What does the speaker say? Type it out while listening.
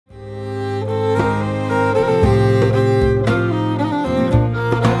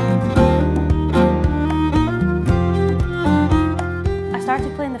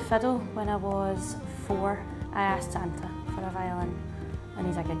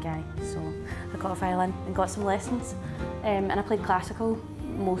guy, so I got a violin and got some lessons. And I played classical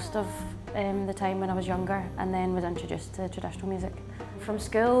most of the time when I was younger, and then was introduced to traditional music. From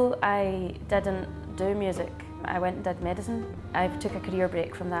school I didn't do music, I went and did medicine. I took a career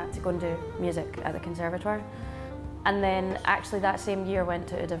break from that to go and do music at the conservatoire. And then actually that same year went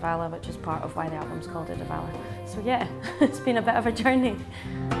to Uddevalla, which is part of why the album's called Uddevalla. So yeah, it's been a bit of a journey.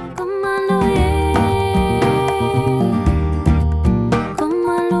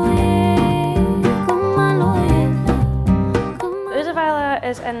 Uddevalla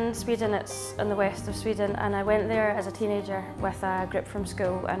is in Sweden, it's in the west of Sweden, and I went there as a teenager with a group from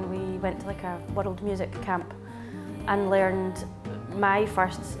school, and we went to like a world music camp and learned my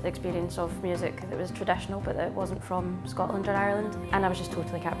first experience of music that was traditional but that wasn't from Scotland or Ireland, and I was just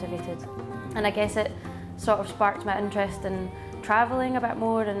totally captivated. And I guess it sort of sparked my interest in travelling a bit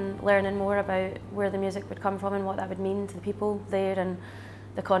more and learning more about where the music would come from and what that would mean to the people there and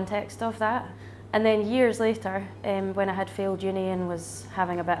the context of that. And then years later, when I had failed uni and was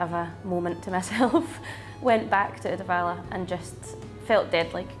having a bit of a moment to myself, went back to Uddevalla and just felt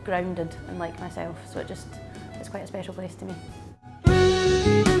dead, like grounded and like myself. So it's quite a special place to me.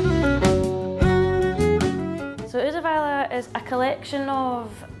 So Uddevalla is a collection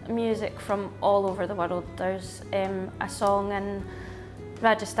of music from all over the world. There's a song in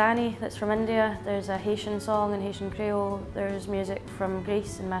Rajasthani that's from India, there's a Haitian song in Haitian Creole, there's music from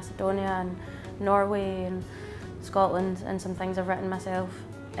Greece and Macedonia and Norway and Scotland, and some things I've written myself.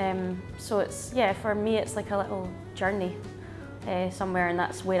 So it's, yeah, for me it's like a little journey somewhere, and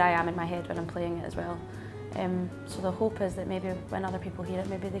that's where I am in my head when I'm playing it as well. So the hope is that maybe when other people hear it,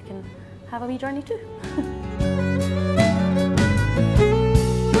 maybe they can have a wee journey too.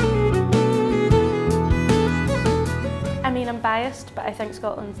 I mean, I'm biased, but I think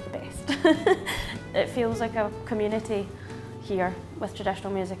Scotland's the best. It feels like a community here with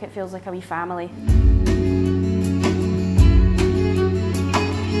traditional music. It feels like a wee family.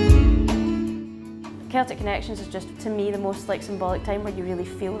 Celtic Connections is just, to me, the most like symbolic time where you really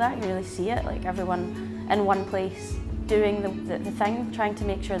feel that, you really see it, like everyone in one place doing the thing, trying to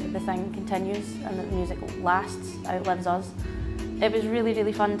make sure that the thing continues and that the music lasts, outlives us. It was really,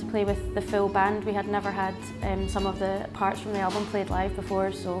 really fun to play with the full band. We had never had some of the parts from the album played live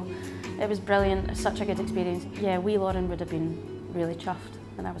before, so it was brilliant. It was such a good experience. Yeah, wee Lauren would have been really chuffed,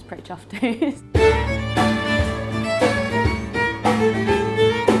 and I was pretty chuffed too.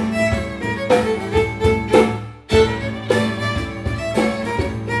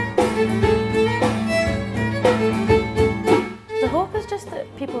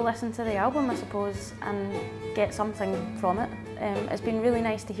 People listen to the album, I suppose, and get something from it. It's been really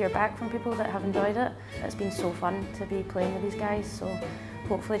nice to hear back from people that have enjoyed it. It's been so fun to be playing with these guys, so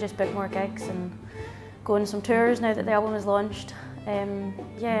hopefully just book more gigs and go on some tours now that the album is launched.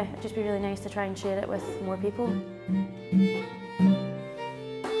 Yeah, it'd just be really nice to try and share it with more people.